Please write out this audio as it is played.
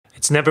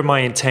It's never my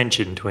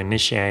intention to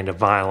initiate a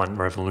violent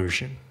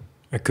revolution,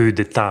 a coup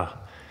d'etat,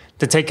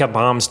 to take up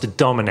arms to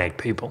dominate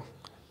people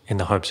in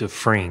the hopes of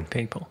freeing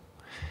people.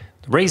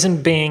 The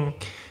reason being,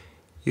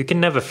 you can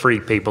never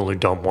free people who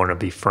don't want to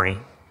be free,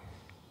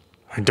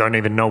 who don't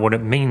even know what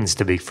it means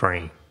to be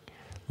free,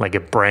 like a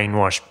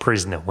brainwashed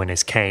prisoner when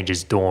his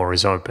cage's door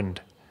is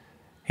opened.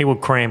 He will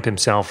cramp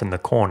himself in the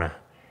corner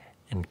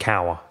and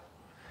cower.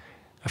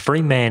 A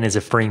free man is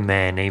a free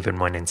man even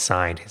when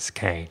inside his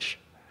cage.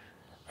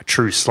 A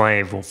true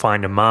slave will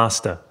find a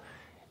master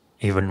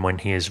even when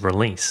he is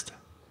released.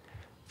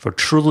 For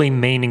truly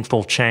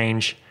meaningful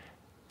change,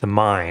 the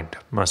mind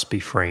must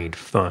be freed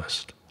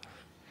first.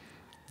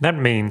 That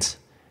means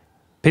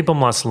people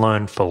must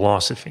learn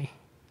philosophy.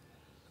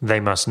 They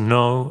must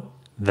know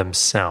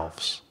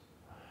themselves.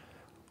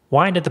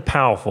 Why did the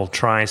powerful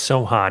try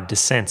so hard to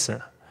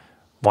censor?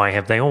 Why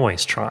have they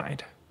always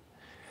tried?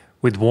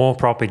 With war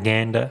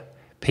propaganda,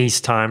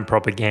 peacetime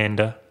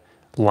propaganda,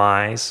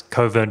 lies,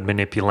 covert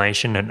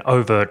manipulation, and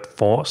overt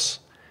force?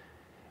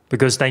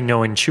 Because they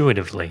know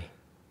intuitively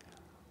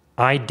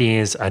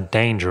ideas are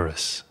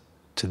dangerous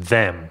to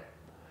them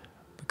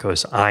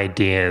because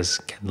ideas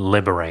can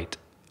liberate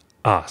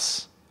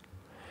us.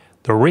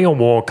 The real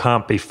war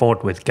can't be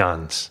fought with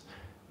guns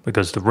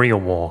because the real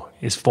war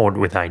is fought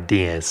with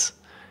ideas.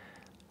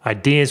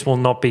 Ideas will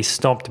not be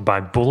stopped by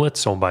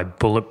bullets or by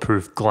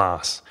bulletproof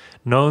glass.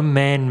 No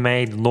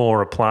man-made law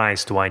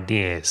applies to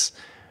ideas.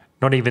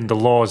 Not even the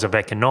laws of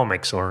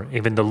economics or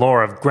even the law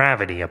of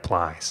gravity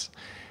applies.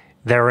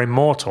 Their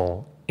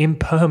immortal,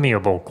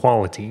 impermeable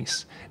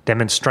qualities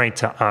demonstrate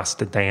to us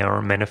that they are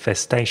a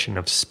manifestation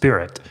of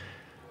spirit,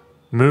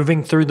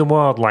 moving through the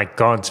world like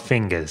God's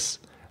fingers,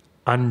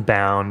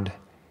 unbound,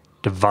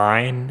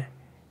 divine,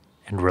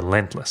 and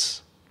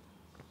relentless.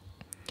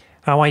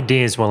 Our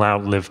ideas will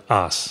outlive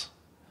us,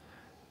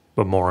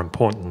 but more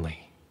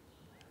importantly,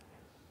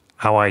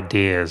 our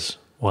ideas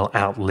will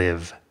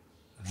outlive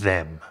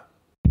them.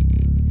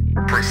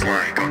 Press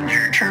like on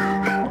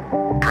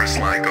YouTube. Press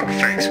like on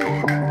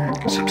Facebook.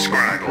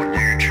 Subscribe on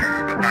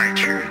YouTube,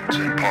 iTunes,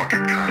 and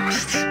Pocket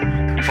Casts.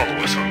 Follow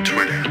us on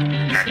Twitter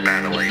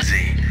 @BattleAZ,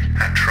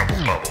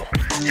 @TroubleBubble,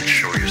 and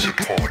show your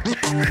support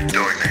at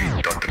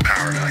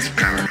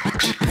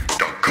donate.theparadiseparadox.